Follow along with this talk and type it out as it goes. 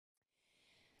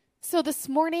So this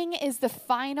morning is the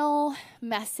final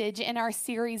message in our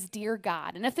series, Dear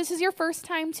God. And if this is your first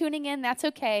time tuning in, that's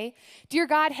okay. Dear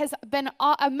God has been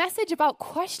a message about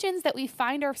questions that we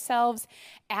find ourselves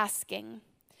asking.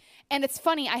 And it's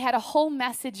funny, I had a whole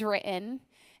message written,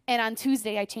 and on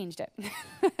Tuesday I changed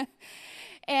it.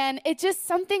 And it just,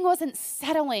 something wasn't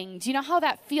settling. Do you know how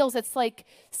that feels? It's like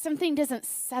something doesn't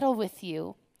settle with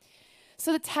you.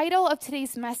 So the title of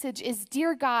today's message is,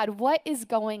 Dear God, what is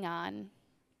going on?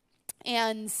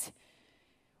 And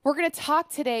we're going to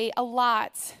talk today a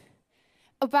lot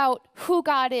about who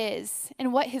God is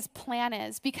and what his plan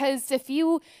is. Because if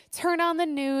you turn on the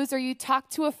news or you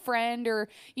talk to a friend or,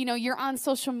 you're on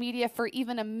social media for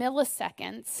even a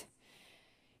millisecond,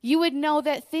 you would know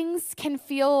that things can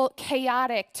feel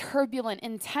chaotic, turbulent,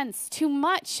 intense, too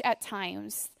much at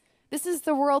times. This is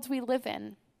the world we live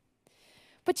in.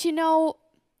 But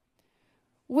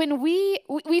when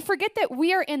we forget that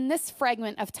we are in this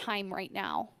fragment of time right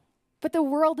now, but the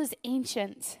world is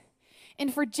ancient.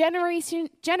 And for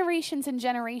generations and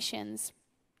generations,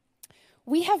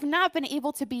 we have not been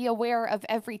able to be aware of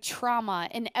every trauma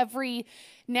and every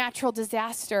natural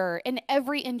disaster and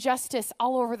every injustice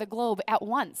all over the globe at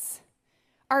once.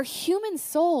 Our human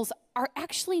souls are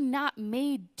actually not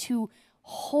made to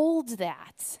hold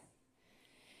that.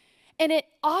 And it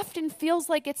often feels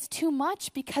like it's too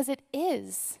much because it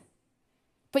is.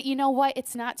 But you know what?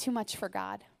 It's not too much for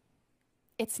God.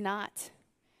 It's not.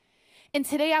 And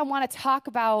today I want to talk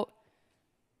about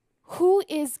who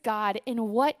is God and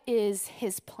what is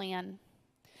his plan.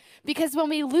 Because when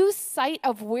we lose sight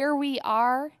of where we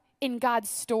are in God's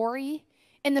story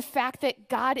and the fact that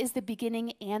God is the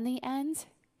beginning and the end,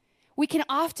 we can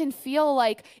often feel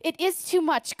like it is too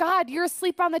much. God, you're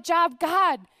asleep on the job.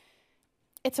 God,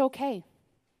 it's okay.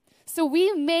 So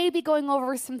we may be going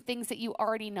over some things that you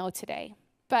already know today,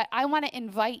 but I want to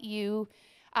invite you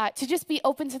to just be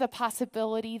open to the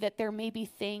possibility that there may be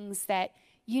things that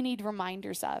you need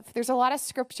reminders of. There's a lot of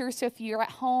scripture, so if you're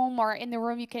at home or in the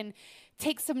room, you can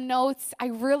take some notes. I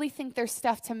really think there's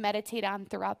stuff to meditate on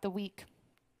throughout the week.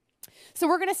 So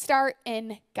we're going to start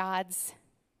in God's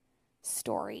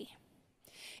story.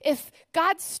 If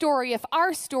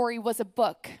our story was a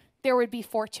book, there would be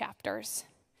 4 chapters.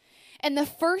 And the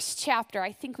first chapter,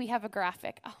 I think we have a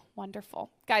graphic. Oh, wonderful.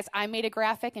 Guys, I made a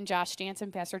graphic, and Josh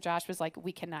Jansen, Pastor Josh, was like,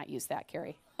 we cannot use that,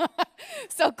 Carrie.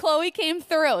 So Chloe came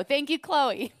through. Thank you,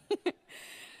 Chloe.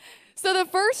 So the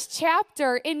first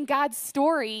chapter in God's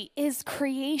story is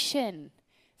creation,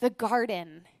 the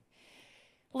garden.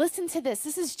 Listen to this.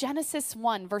 This is Genesis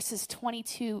 1, verses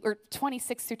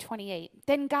 26 through 28.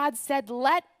 Then God said,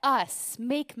 let us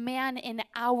make man in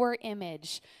our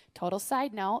image. Total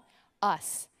side note,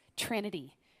 us.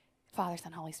 Trinity, Father,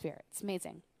 Son, Holy Spirit. It's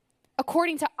amazing.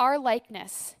 According to our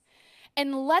likeness,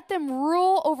 and let them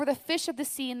rule over the fish of the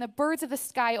sea and the birds of the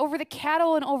sky, over the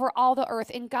cattle and over all the earth.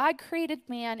 And God created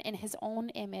man in his own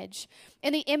image.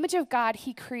 In the image of God,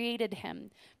 he created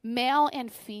him, male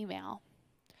and female.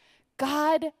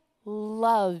 God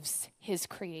loves his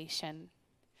creation.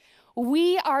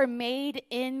 We are made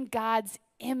in God's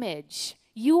image.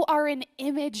 You are an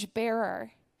image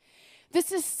bearer.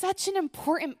 This is such an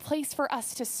important place for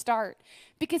us to start,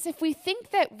 because if we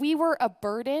think that we were a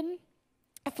burden,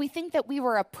 if we think that we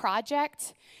were a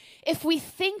project, if we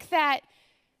think that,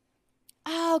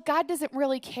 God doesn't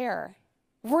really care,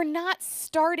 we're not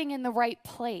starting in the right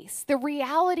place. The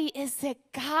reality is that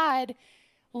God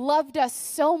loved us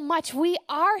so much. We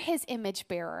are his image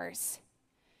bearers.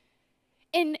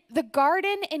 In the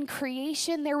garden, in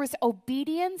creation, there was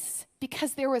obedience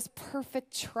because there was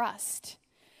perfect trust.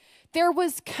 There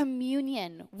was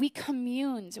communion. We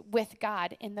communed with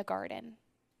God in the garden.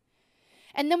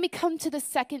 And then we come to the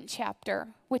second chapter,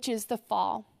 which is the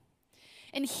fall.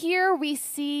 And here we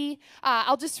see,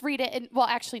 I'll just read it. I'm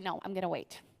going to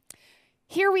wait.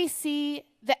 Here we see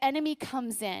the enemy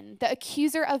comes in, the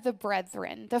accuser of the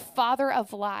brethren, the father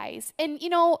of lies. And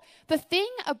the thing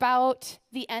about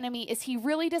the enemy is he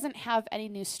really doesn't have any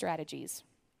new strategies.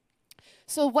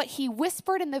 So what he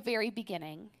whispered in the very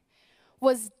beginning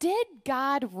was, did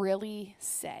God really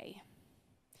say?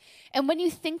 And when you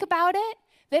think about it,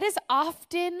 that is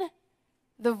often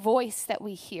the voice that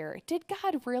we hear. Did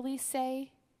God really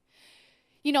say?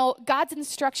 God's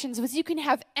instructions was you can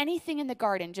have anything in the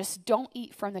garden, just don't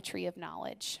eat from the tree of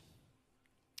knowledge.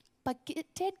 But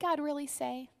did God really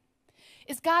say?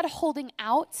 Is God holding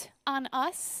out on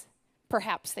us?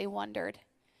 Perhaps they wondered.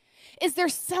 Is there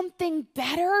something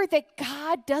better that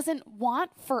God doesn't want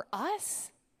for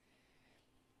us?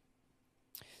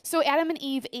 So Adam and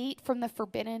Eve ate from the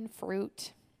forbidden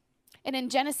fruit. And in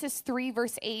Genesis 3,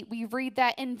 verse 8, we read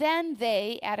that, and then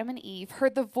they, Adam and Eve,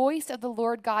 heard the voice of the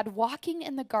Lord God walking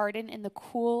in the garden in the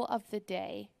cool of the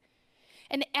day.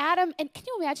 And Adam, and can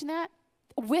you imagine that?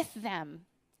 With them,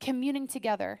 communing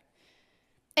together.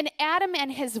 And Adam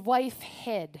and his wife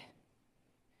hid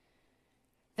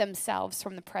themselves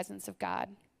from the presence of God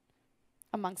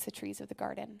amongst the trees of the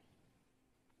garden.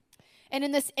 And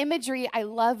in this imagery, I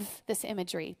love this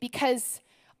imagery because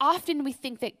often we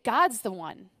think that God's the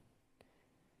one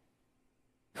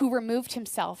who removed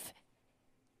himself.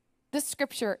 This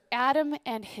scripture, Adam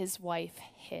and his wife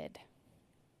hid.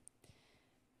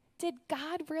 Did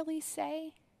God really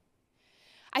say?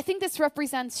 I think this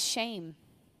represents shame.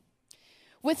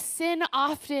 With sin,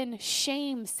 often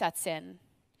shame sets in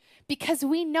because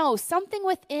we know something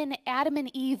within Adam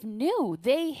and Eve knew.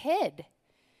 They hid.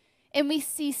 And we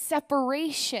see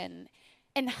separation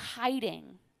and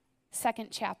hiding. Second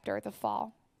chapter, the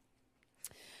fall.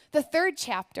 The third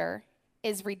chapter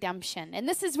is redemption. And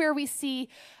this is where we see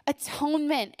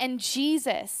atonement and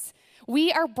Jesus.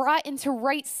 We are brought into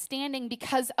right standing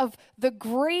because of the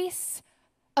grace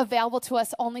available to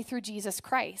us only through Jesus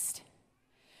Christ.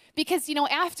 Because,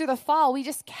 after the fall, we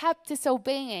just kept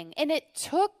disobeying. And it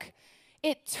took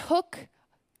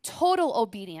total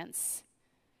obedience.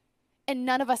 And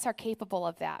none of us are capable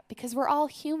of that because we're all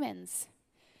humans.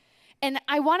 And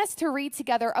I want us to read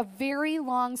together a very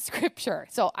long scripture.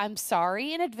 So I'm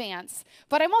sorry in advance,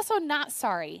 but I'm also not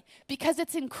sorry because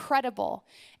it's incredible.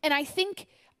 And I think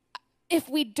if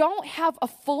we don't have a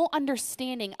full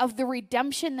understanding of the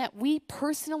redemption that we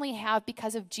personally have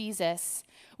because of Jesus,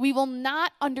 we will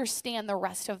not understand the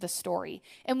rest of the story.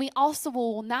 And we also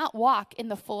will not walk in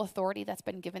the full authority that's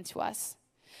been given to us.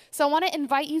 So I want to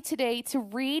invite you today to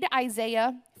read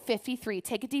Isaiah 53.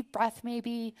 Take a deep breath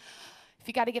maybe. If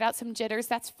you got to get out some jitters,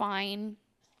 that's fine.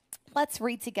 Let's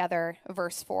read together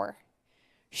verse 4.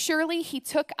 Surely he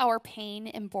took our pain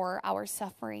and bore our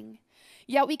suffering.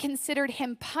 Yet we considered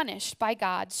him punished by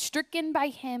God, stricken by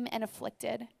him and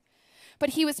afflicted.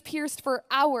 But he was pierced for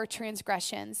our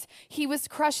transgressions. He was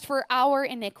crushed for our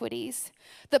iniquities.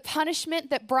 The punishment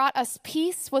that brought us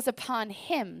peace was upon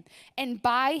him, and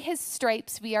by his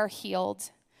stripes we are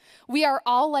healed. We are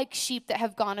all like sheep that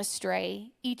have gone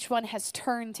astray. Each one has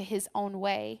turned to his own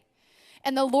way.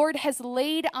 And the Lord has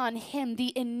laid on him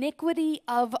the iniquity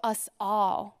of us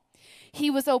all. He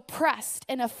was oppressed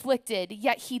and afflicted,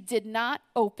 yet he did not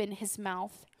open his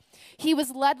mouth. He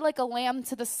was led like a lamb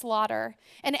to the slaughter,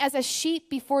 and as a sheep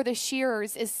before the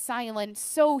shearers is silent,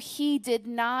 so he did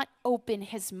not open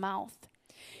his mouth.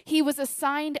 He was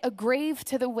assigned a grave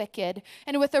to the wicked,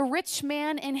 and with a rich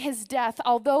man in his death,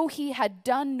 although he had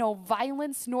done no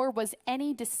violence, nor was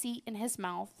any deceit in his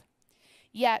mouth.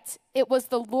 Yet it was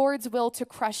the Lord's will to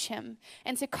crush him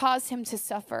and to cause him to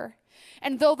suffer.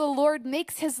 And though the Lord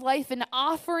makes his life an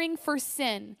offering for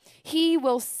sin, he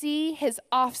will see his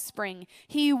offspring.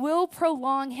 He will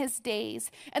prolong his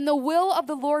days, and the will of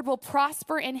the Lord will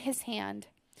prosper in his hand.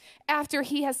 After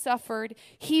he has suffered,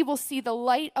 he will see the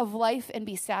light of life and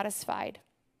be satisfied.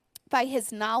 By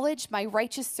his knowledge, my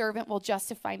righteous servant will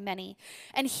justify many,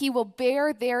 and he will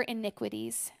bear their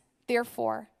iniquities.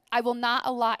 Therefore, I will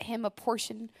allot him a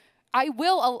portion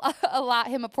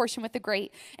with the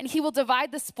great, and he will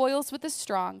divide the spoils with the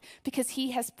strong, because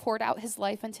he has poured out his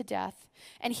life unto death,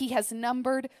 and he has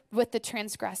numbered with the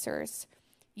transgressors.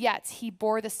 Yet he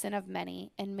bore the sin of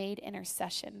many and made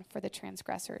intercession for the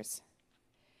transgressors.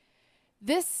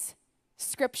 This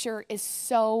scripture is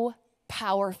so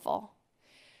powerful.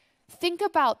 Think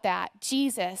about that.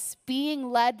 Jesus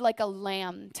being led like a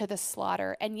lamb to the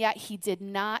slaughter, and yet he did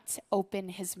not open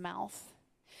his mouth.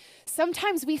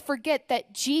 Sometimes we forget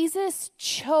that Jesus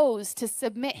chose to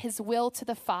submit his will to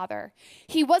the Father.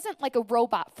 He wasn't like a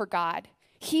robot for God.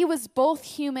 He was both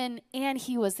human and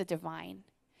he was the divine.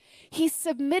 He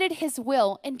submitted his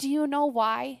will, and do you know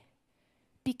why?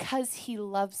 Because he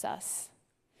loves us.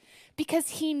 Because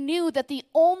he knew that the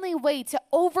only way to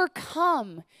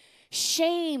overcome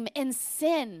shame and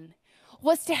sin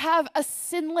was to have a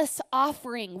sinless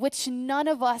offering, which none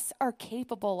of us are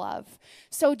capable of.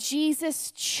 So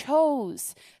Jesus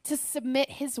chose to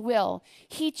submit his will.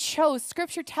 He chose,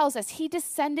 scripture tells us, he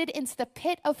descended into the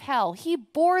pit of hell. He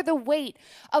bore the weight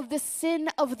of the sin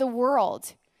of the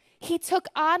world. He took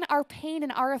on our pain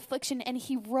and our affliction, and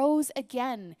he rose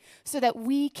again so that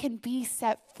we can be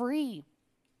set free.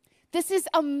 This is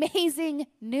amazing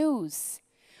news.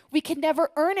 We can never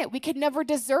earn it. We can never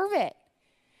deserve it.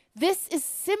 This is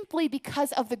simply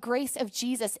because of the grace of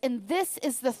Jesus, and this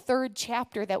is the third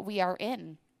chapter that we are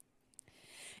in.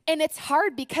 And it's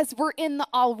hard because we're in the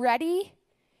already,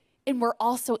 and we're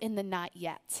also in the not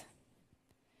yet.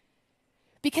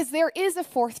 Because there is a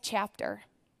fourth chapter.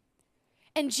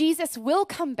 And Jesus will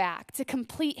come back to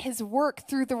complete his work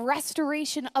through the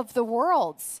restoration of the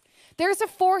worlds. There's a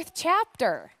fourth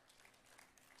chapter.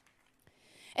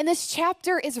 And this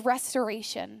chapter is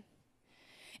restoration.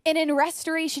 And in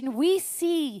restoration, we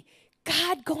see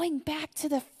God going back to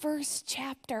the first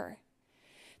chapter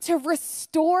to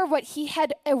restore what he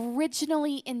had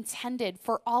originally intended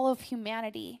for all of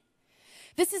humanity.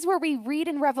 This is where we read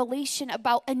in Revelation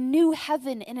about a new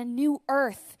heaven and a new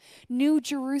earth, new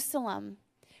Jerusalem,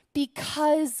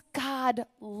 because God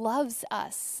loves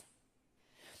us.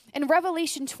 In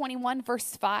Revelation 21,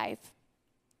 verse 5,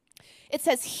 it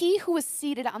says, "He who was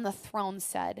seated on the throne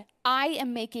said, 'I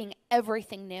am making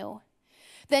everything new.'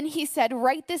 Then he said,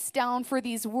 'Write this down, for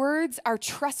these words are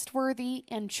trustworthy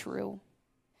and true.'"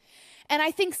 And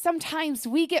I think sometimes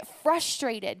we get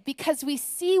frustrated because we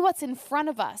see what's in front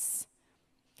of us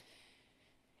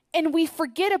and we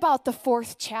forget about the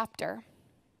fourth chapter.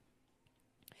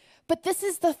 But this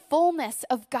is the fullness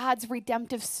of God's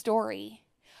redemptive story.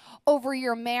 Over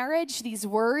your marriage, these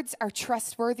words are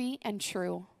trustworthy and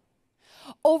true.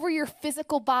 Over your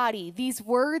physical body, these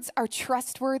words are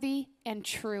trustworthy and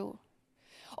true.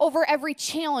 Over every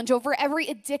challenge, over every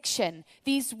addiction,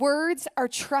 these words are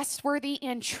trustworthy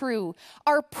and true.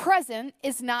 Our present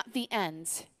is not the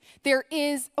end. There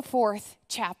is a fourth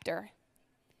chapter.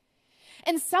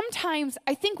 And sometimes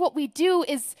I think what we do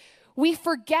is we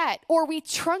forget or we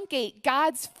truncate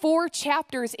God's 4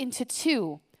 chapters into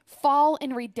 2, fall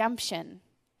and redemption.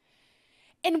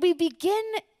 And we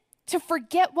begin to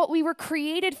forget what we were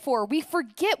created for. We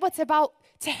forget what's about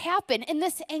to happen, and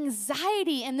this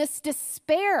anxiety and this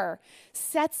despair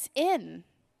sets in.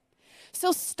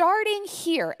 So starting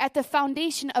here at the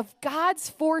foundation of God's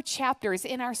 4 chapters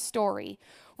in our story,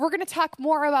 we're going to talk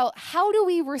more about how do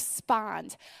we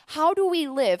respond? How do we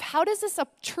live? How does this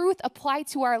truth apply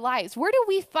to our lives? Where do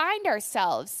we find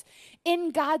ourselves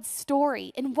in God's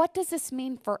story? And what does this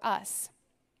mean for us?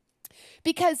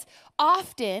 Because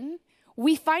often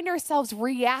we find ourselves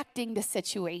reacting to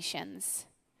situations,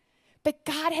 but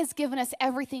God has given us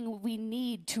everything we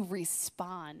need to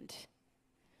respond.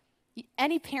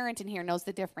 Any parent in here knows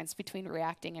the difference between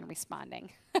reacting and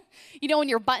responding. You know, when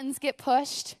your buttons get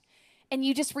pushed and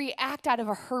you just react out of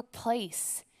a hurt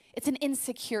place, it's an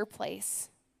insecure place.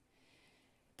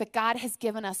 But God has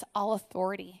given us all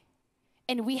authority,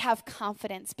 and we have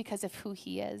confidence because of who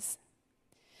he is.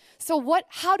 So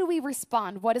how do we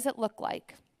respond? What does it look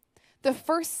like? The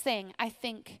first thing I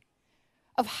think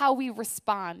of how we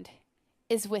respond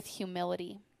is with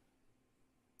humility.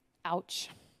 Ouch.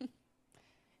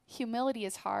 Humility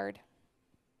is hard.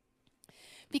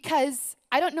 Because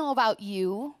I don't know about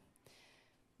you,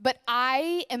 but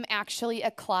I am actually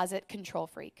a closet control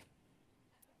freak.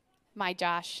 My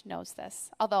Josh knows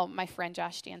this, although my friend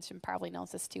Josh Jansen probably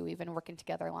knows this too. We've been working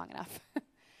together long enough.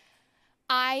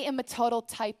 I am a total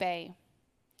type A.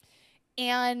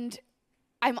 And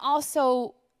I'm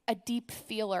also a deep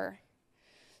feeler.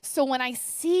 So when I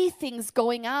see things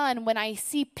going on, when I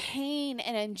see pain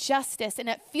and injustice, and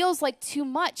it feels like too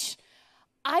much,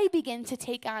 I begin to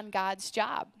take on God's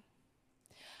job.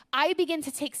 I begin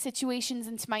to take situations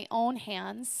into my own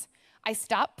hands. I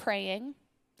stop praying.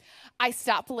 I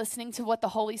stop listening to what the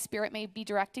Holy Spirit may be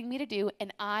directing me to do,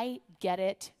 and I get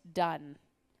it done.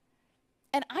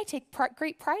 And I take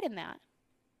great pride in that.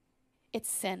 It's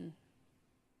sin.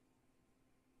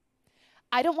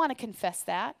 I don't want to confess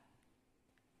that.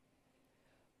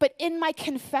 But in my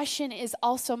confession is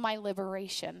also my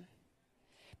liberation.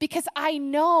 Because I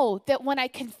know that when I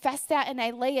confess that and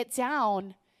I lay it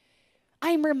down,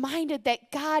 I'm reminded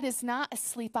that God is not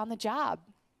asleep on the job.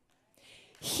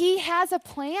 He has a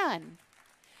plan.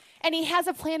 And he has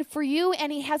a plan for you,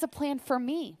 and he has a plan for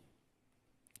me.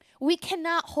 We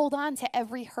cannot hold on to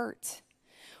every hurt.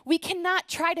 We cannot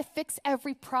try to fix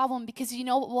every problem, because you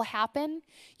know what will happen?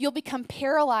 You'll become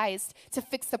paralyzed to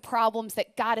fix the problems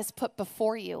that God has put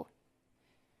before you,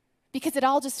 because it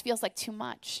all just feels like too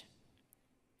much.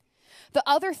 The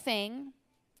other thing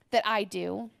that I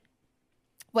do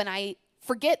when I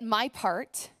forget my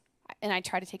part and I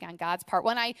try to take on God's part,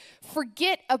 when I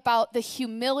forget about the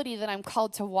humility that I'm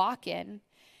called to walk in,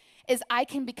 is I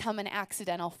can become an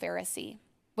accidental Pharisee,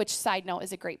 which, side note,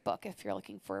 is a great book if you're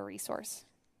looking for a resource.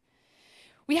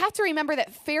 We have to remember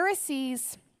that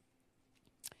Pharisees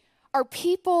are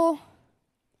people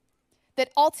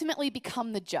that ultimately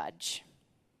become the judge.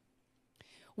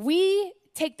 We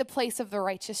take the place of the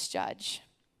righteous judge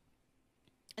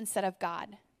instead of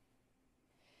God.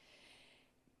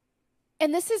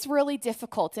 And this is really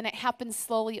difficult, and it happens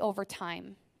slowly over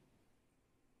time.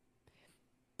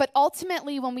 But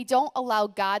ultimately, when we don't allow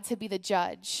God to be the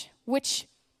judge, which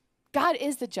God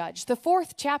is the judge, the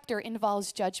 4th chapter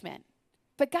involves judgment.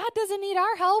 But God doesn't need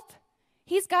our help.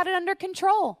 He's got it under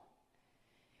control.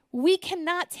 We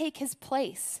cannot take his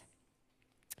place.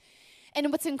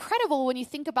 And what's incredible when you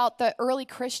think about the early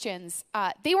Christians,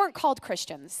 they weren't called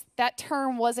Christians. That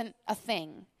term wasn't a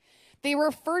thing. They were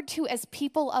referred to as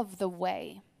people of the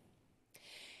way.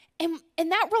 And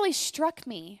that really struck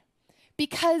me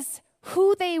because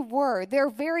who they were, their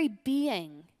very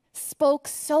being, spoke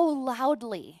so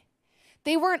loudly.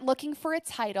 They weren't looking for a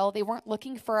title. They weren't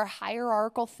looking for a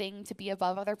hierarchical thing to be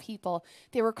above other people.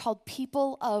 They were called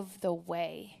people of the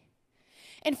way.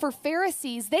 And for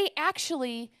Pharisees,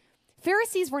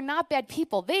 Pharisees were not bad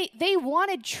people. They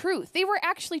wanted truth. They were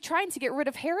actually trying to get rid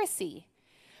of heresy.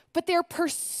 But their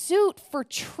pursuit for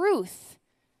truth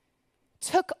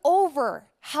took over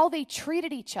how they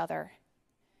treated each other.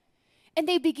 And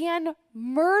they began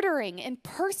murdering and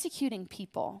persecuting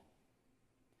people.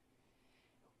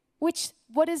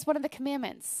 What is one of the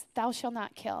commandments? Thou shalt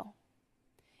not kill.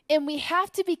 And we have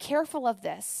to be careful of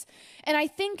this. And I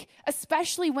think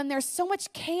especially when there's so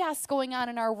much chaos going on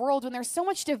in our world, when there's so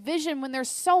much division, when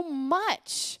there's so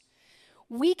much,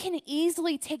 we can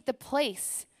easily take the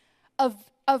place of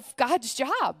God's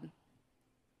job.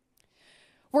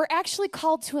 We're actually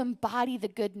called to embody the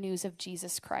good news of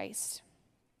Jesus Christ.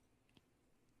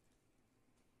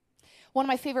 One of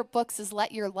my favorite books is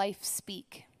Let Your Life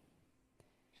Speak.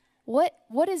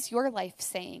 What is your life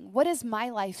saying? What is my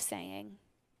life saying?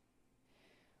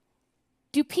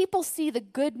 Do people see the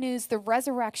good news, the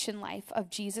resurrection life of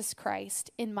Jesus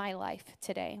Christ in my life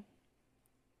today?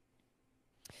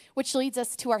 Which leads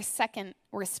us to our second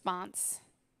response,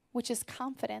 which is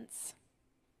confidence.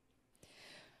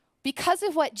 Because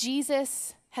of what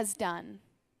Jesus has done,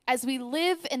 as we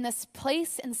live in this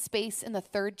place and space in the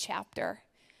 3rd chapter,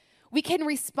 we can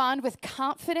respond with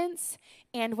confidence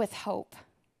and with hope.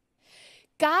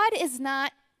 God is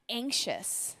not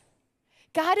anxious.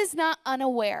 God is not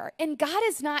unaware. And God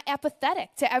is not apathetic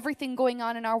to everything going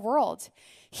on in our world.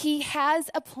 He has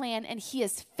a plan and he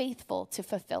is faithful to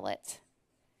fulfill it.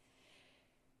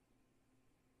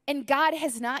 And God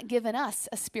has not given us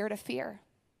a spirit of fear,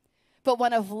 but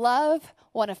one of love,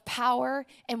 one of power,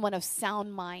 and one of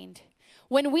sound mind.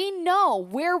 When we know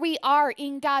where we are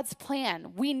in God's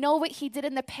plan, we know what he did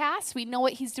in the past, we know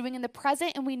what he's doing in the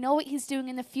present, and we know what he's doing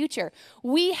in the future.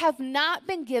 We have not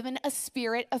been given a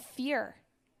spirit of fear.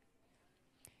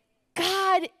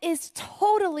 God is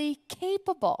totally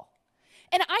capable.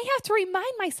 And I have to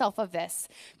remind myself of this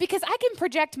because I can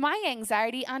project my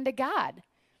anxiety onto God.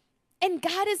 And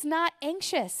God is not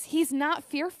anxious. He's not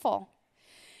fearful.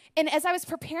 And as I was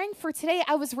preparing for today,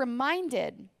 I was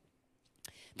reminded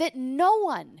that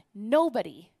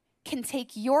nobody can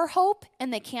take your hope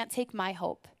and they can't take my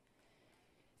hope.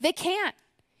 They can't.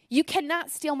 You cannot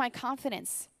steal my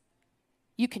confidence.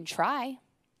 You can try,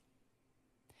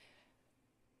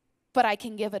 but I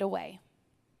can give it away.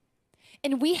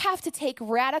 And we have to take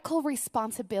radical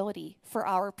responsibility for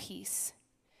our peace.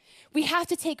 We have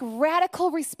to take radical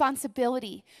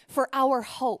responsibility for our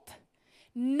hope.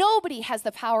 Nobody has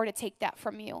the power to take that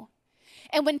from you.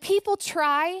 And when people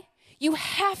try, you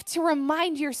have to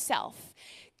remind yourself,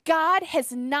 God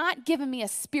has not given me a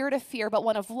spirit of fear, but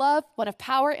one of love, one of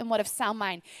power, and one of sound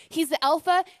mind. He's the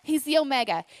Alpha, he's the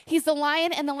Omega. He's the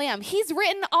Lion and the Lamb. He's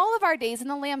written all of our days in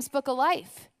the Lamb's Book of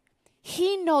Life.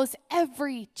 He knows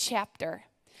every chapter.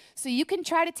 So you can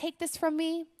try to take this from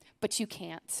me, but you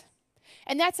can't.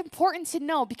 And that's important to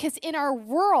know because in our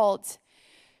world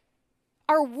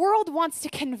wants to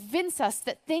convince us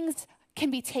that things can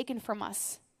be taken from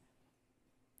us.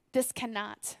 This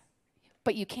cannot,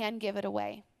 but you can give it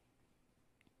away.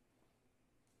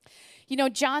 You know,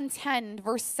 John 10,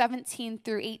 verse 17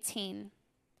 through 18,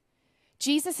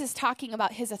 Jesus is talking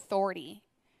about his authority.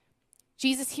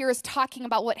 Jesus here is talking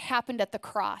about what happened at the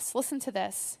cross. Listen to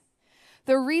this.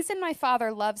 The reason my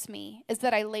Father loves me is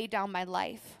that I lay down my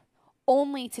life,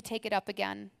 only to take it up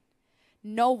again.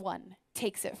 No one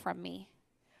takes it from me,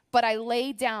 but I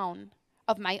lay down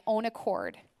of my own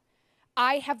accord.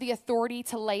 I have the authority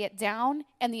to lay it down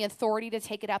and the authority to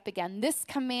take it up again. This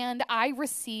command I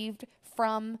received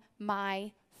from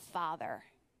my Father.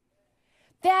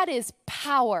 That is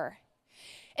power.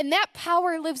 And that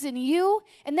power lives in you,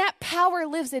 and that power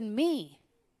lives in me.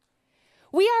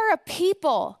 We are a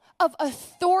people of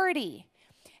authority.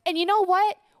 And you know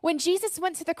what? When Jesus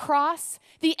went to the cross,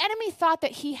 the enemy thought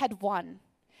that he had won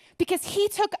because he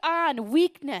took on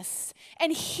weakness,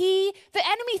 and the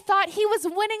enemy thought he was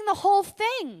winning the whole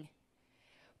thing.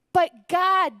 But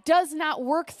God does not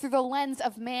work through the lens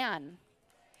of man.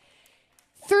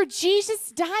 Through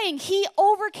Jesus dying, he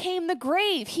overcame the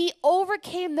grave. He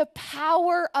overcame the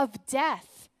power of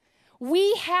death.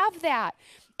 We have that.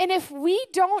 And if we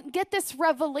don't get this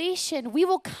revelation, we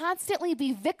will constantly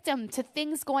be victim to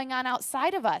things going on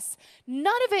outside of us.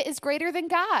 None of it is greater than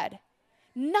God.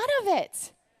 None of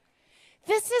it.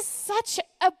 This is such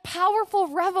a powerful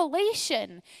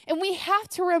revelation, and we have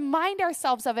to remind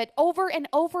ourselves of it over and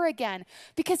over again,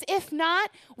 because if not,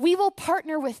 we will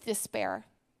partner with despair.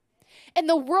 And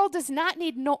the world does not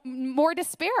need more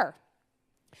despair.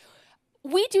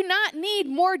 We do not need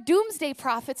more doomsday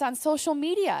prophets on social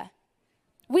media.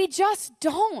 We just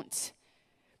don't,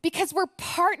 because we're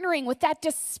partnering with that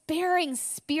despairing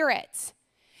spirit,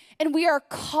 and we are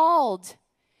called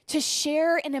to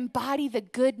share and embody the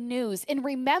good news. And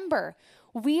remember,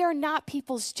 we are not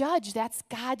people's judge. That's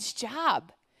God's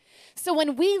job. So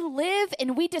when we live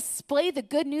and we display the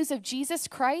good news of Jesus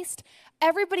Christ,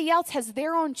 everybody else has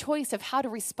their own choice of how to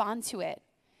respond to it.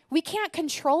 We can't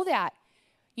control that.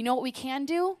 You know what we can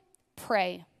do?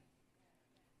 Pray.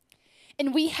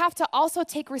 And we have to also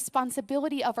take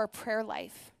responsibility of our prayer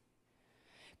life.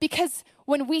 Because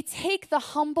when we take the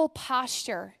humble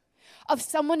posture of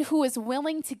someone who is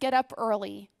willing to get up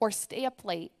early or stay up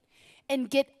late and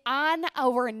get on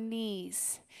our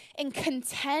knees and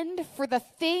contend for the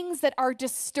things that are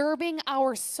disturbing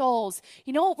our souls,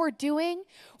 you know what we're doing?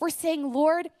 We're saying,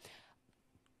 Lord,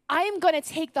 I am going to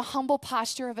take the humble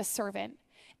posture of a servant,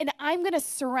 and I'm going to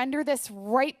surrender this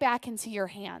right back into your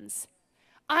hands.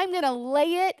 I'm going to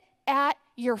lay it at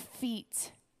your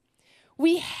feet.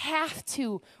 We have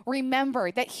to remember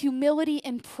that humility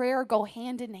and prayer go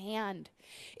hand in hand.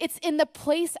 It's in the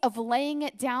place of laying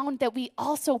it down that we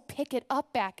also pick it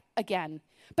up back again.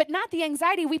 But not the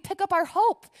anxiety. We pick up our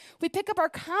hope. We pick up our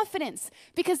confidence,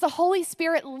 because the Holy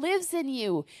Spirit lives in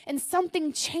you, and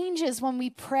something changes when we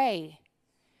pray.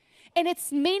 And it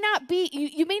may not be,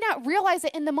 you may not realize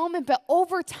it in the moment, but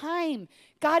over time,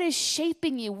 God is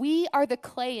shaping you. We are the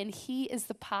clay and he is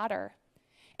the potter.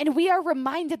 And we are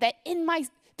reminded that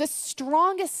the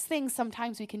strongest thing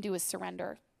sometimes we can do is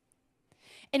surrender.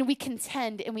 And we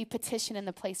contend and we petition in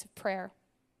the place of prayer.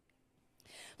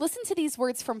 Listen to these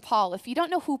words from Paul. If you don't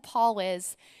know who Paul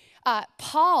is,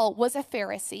 Paul was a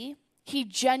Pharisee. He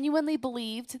genuinely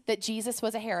believed that Jesus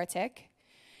was a heretic.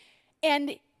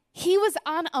 And he was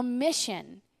on a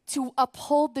mission to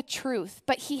uphold the truth,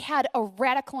 but he had a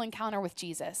radical encounter with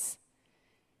Jesus.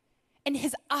 And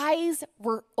his eyes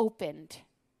were opened.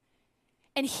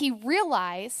 And he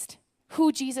realized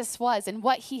who Jesus was and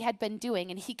what he had been doing.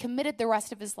 And he committed the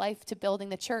rest of his life to building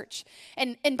the church.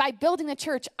 And by building the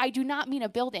church, I do not mean a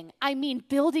building. I mean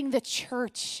building the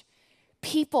church,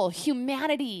 people,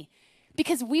 humanity,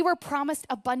 because we were promised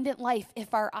abundant life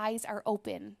if our eyes are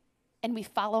open and we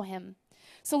follow him.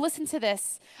 So listen to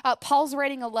this. Paul's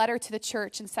writing a letter to the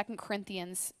church in 2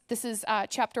 Corinthians. This is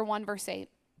chapter 1, verse 8.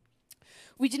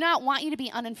 We do not want you to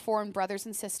be uninformed, brothers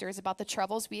and sisters, about the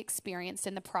troubles we experienced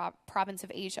in the province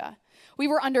of Asia. We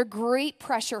were under great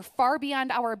pressure, far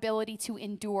beyond our ability to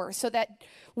endure, so that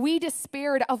we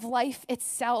despaired of life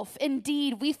itself.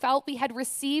 Indeed, we felt we had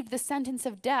received the sentence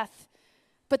of death.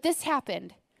 But this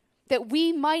happened, that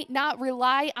we might not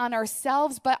rely on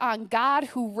ourselves, but on God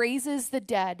who raises the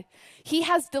dead. He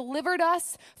has delivered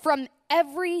us from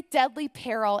every deadly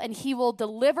peril, and he will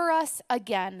deliver us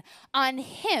again. On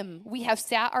him we have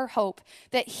set our hope,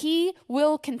 that he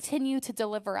will continue to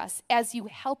deliver us as you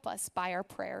help us by our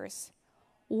prayers.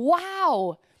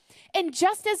 Wow. And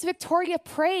just as Victoria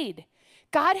prayed,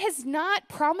 God has not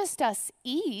promised us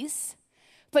ease,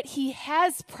 but he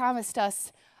has promised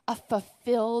us a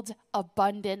fulfilled,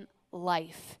 abundant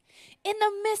life in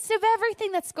the midst of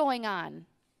everything that's going on.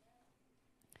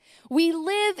 We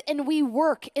live and we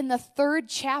work in the 3rd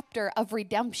chapter of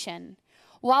redemption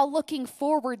while looking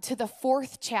forward to the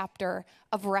 4th chapter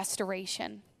of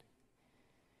restoration.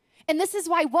 And this is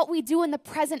why what we do in the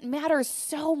present matters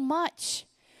so much.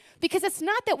 Because it's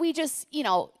not that we just,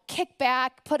 kick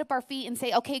back, put up our feet and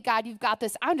say, okay, God, you've got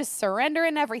this. I'm just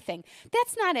surrendering everything.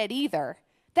 That's not it either.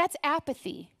 That's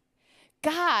apathy.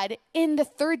 God, in the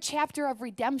 3rd chapter of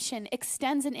redemption,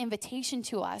 extends an invitation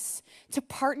to us to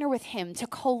partner with him, to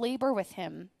co-labor with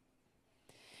him.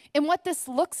 And what this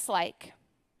looks like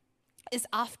is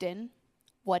often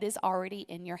what is already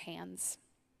in your hands.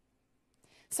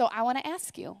 So I want to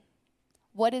ask you,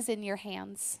 what is in your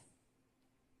hands?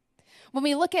 When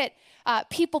we look at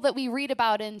people that we read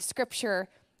about in Scripture,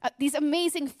 these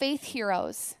amazing faith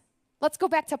heroes, let's go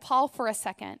back to Paul for a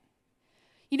second.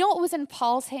 You know what was in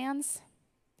Paul's hands?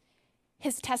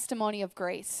 His testimony of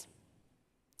grace.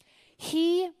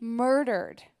 He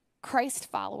murdered Christ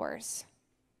followers.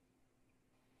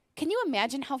 Can you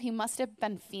imagine how he must have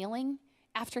been feeling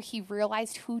after he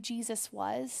realized who Jesus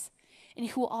was and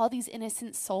who all these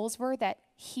innocent souls were that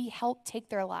he helped take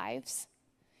their lives?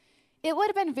 It would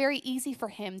have been very easy for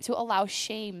him to allow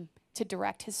shame to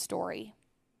direct his story.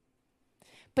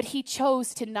 But he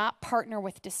chose to not partner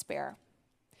with despair.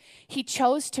 He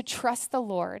chose to trust the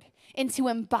Lord and to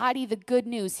embody the good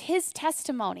news, his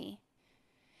testimony.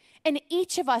 And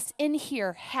each of us in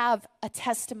here have a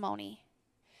testimony.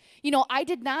 You know, I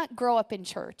did not grow up in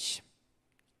church.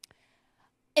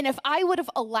 And if I would have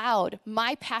allowed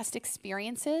my past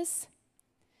experiences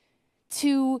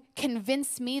to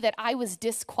convince me that I was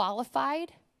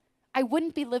disqualified, I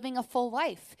wouldn't be living a full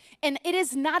life. And it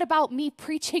is not about me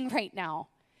preaching right now.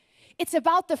 It's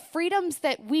about the freedoms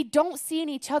that we don't see in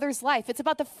each other's life. It's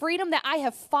about the freedom that I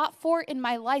have fought for in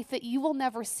my life that you will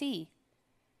never see.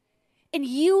 And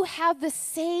you have the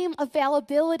same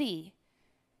availability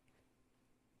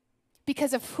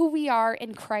because of who we are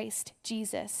in Christ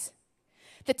Jesus.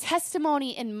 The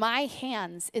testimony in my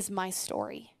hands is my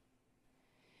story.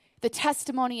 The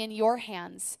testimony in your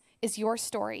hands is your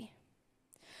story.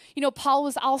 You know, Paul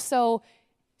was also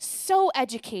so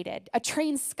educated, a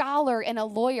trained scholar and a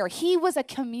lawyer. He was a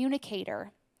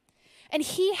communicator. And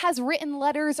he has written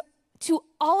letters to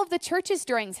all of the churches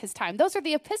during his time. Those are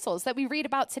the epistles that we read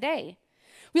about today.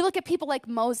 We look at people like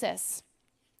Moses.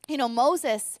 You know,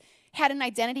 Moses had an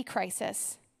identity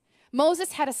crisis.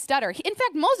 Moses had a stutter. In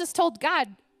fact, Moses told God,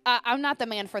 I'm not the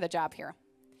man for the job here.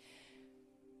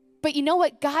 But you know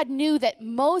what? God knew that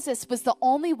Moses was the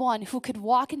only one who could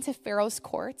walk into Pharaoh's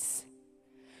courts,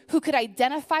 who could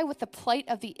identify with the plight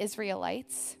of the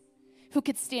Israelites, who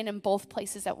could stand in both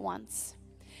places at once.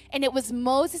 And it was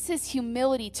Moses'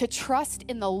 humility to trust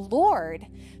in the Lord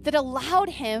that allowed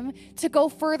him to go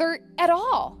further at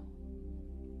all.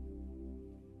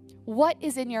 What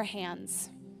is in your hands?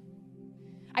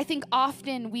 I think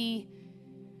often we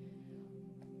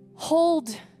hold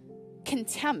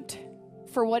contempt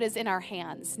for what is in our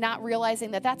hands, not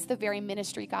realizing that that's the very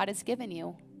ministry God has given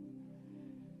you.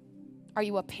 Are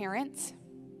you a parent?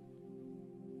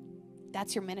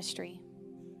 That's your ministry.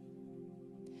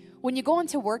 When you go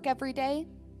into work every day,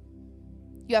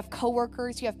 you have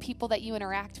coworkers, you have people that you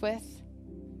interact with.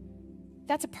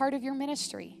 That's a part of your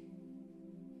ministry.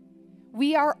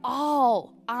 We are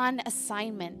all on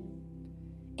assignment,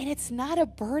 and it's not a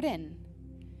burden.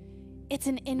 It's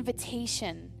an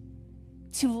invitation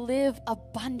to live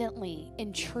abundantly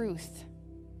in truth.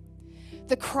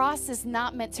 The cross is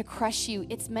not meant to crush you,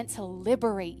 it's meant to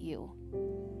liberate you.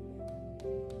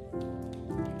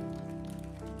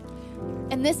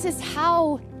 And this is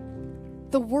how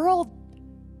the world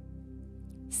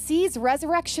sees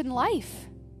resurrection life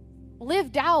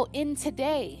lived out in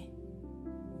today,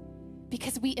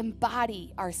 because we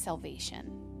embody our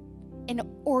salvation in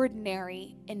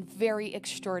ordinary and very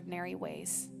extraordinary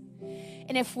ways.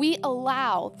 And if we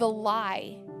allow the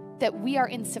lie that we are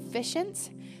insufficient,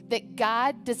 that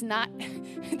God does not,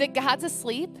 that God's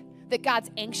asleep, that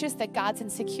God's anxious, that God's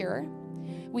insecure,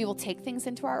 we will take things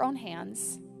into our own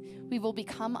hands. We will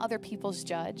become other people's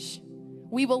judge.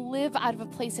 We will live out of a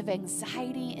place of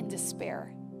anxiety and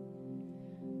despair.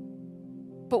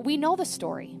 But we know the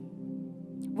story.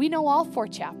 We know all 4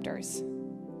 chapters.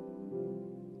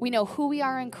 We know who we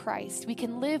are in Christ. We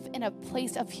can live in a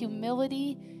place of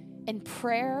humility and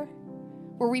prayer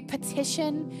where we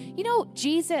petition. You know,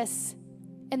 Jesus,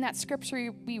 in that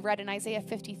scripture we read in Isaiah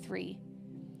 53,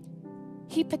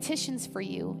 he petitions for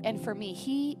you and for me.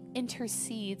 He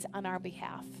intercedes on our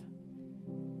behalf.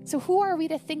 So who are we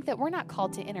to think that we're not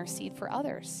called to intercede for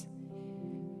others?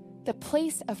 The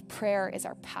place of prayer is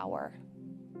our power.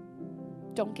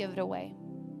 Don't give it away.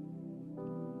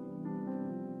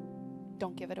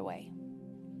 Don't give it away.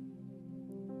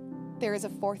 There is a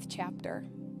 4th chapter.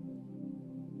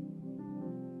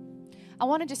 I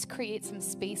want to just create some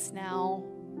space now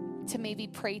to maybe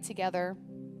pray together.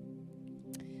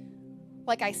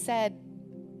 Like I said,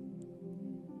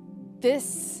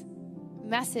 this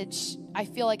message, I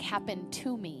feel like, happened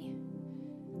to me.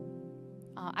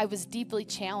 I was deeply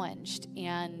challenged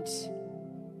and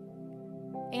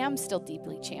am still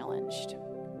deeply challenged.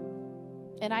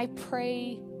 And I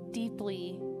pray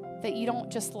deeply that you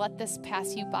don't just let this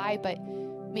pass you by, but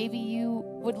maybe you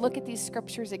would look at these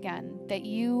scriptures again, that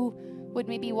you would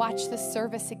maybe watch this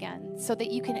service again so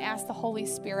that you can ask the Holy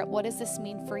Spirit, what does this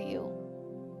mean for you?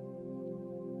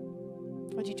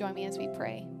 Would you join me as we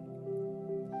pray?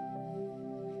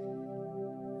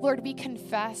 Lord, we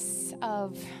confess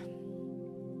of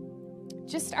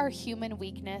just our human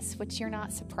weakness, which you're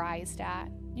not surprised at.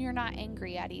 You're not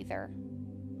angry at either.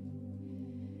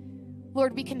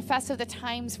 Lord, we confess of the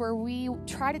times where we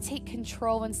try to take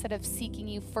control instead of seeking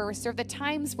you first, or the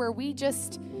times where we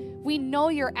know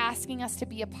you're asking us to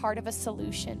be a part of a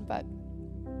solution, but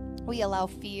we allow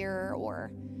fear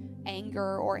or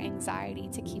anger or anxiety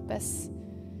to keep us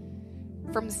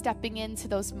from stepping into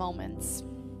those moments.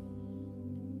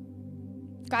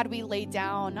 God, we lay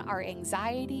down our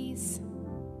anxieties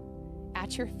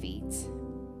at your feet,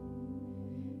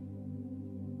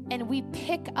 and we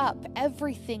pick up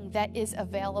everything that is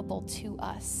available to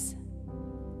us.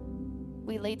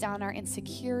 We lay down our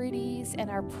insecurities and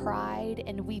our pride,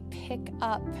 and we pick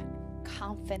up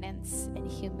confidence and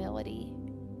humility.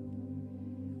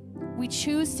 We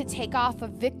choose to take off a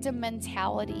victim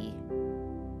mentality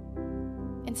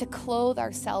and to clothe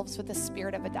ourselves with the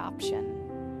spirit of adoption.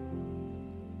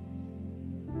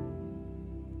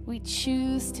 We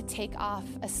choose to take off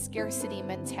a scarcity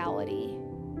mentality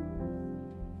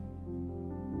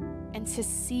and to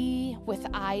see with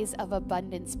eyes of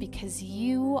abundance, because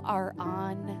you are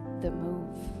on the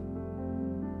move.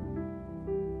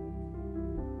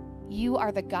 You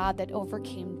are the God that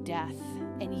overcame death,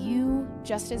 and you,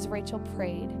 just as Rachel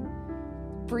prayed,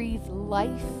 breathe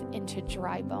life into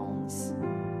dry bones.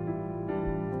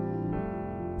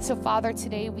 So, Father,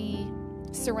 today we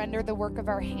surrender the work of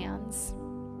our hands.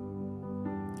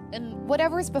 And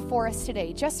whatever's before us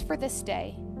today, just for this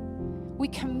day, we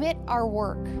commit our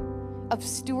work of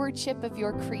stewardship of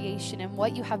your creation and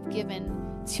what you have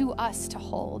given to us to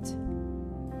hold.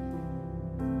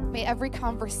 May every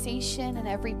conversation and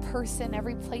every person,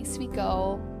 every place we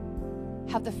go,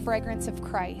 have the fragrance of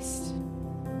Christ,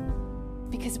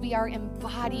 because we are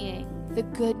embodying the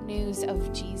good news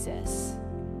of Jesus.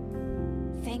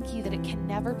 Thank you that it can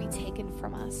never be taken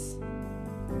from us.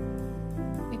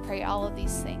 We pray all of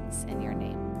these things in your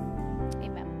name.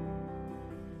 Amen.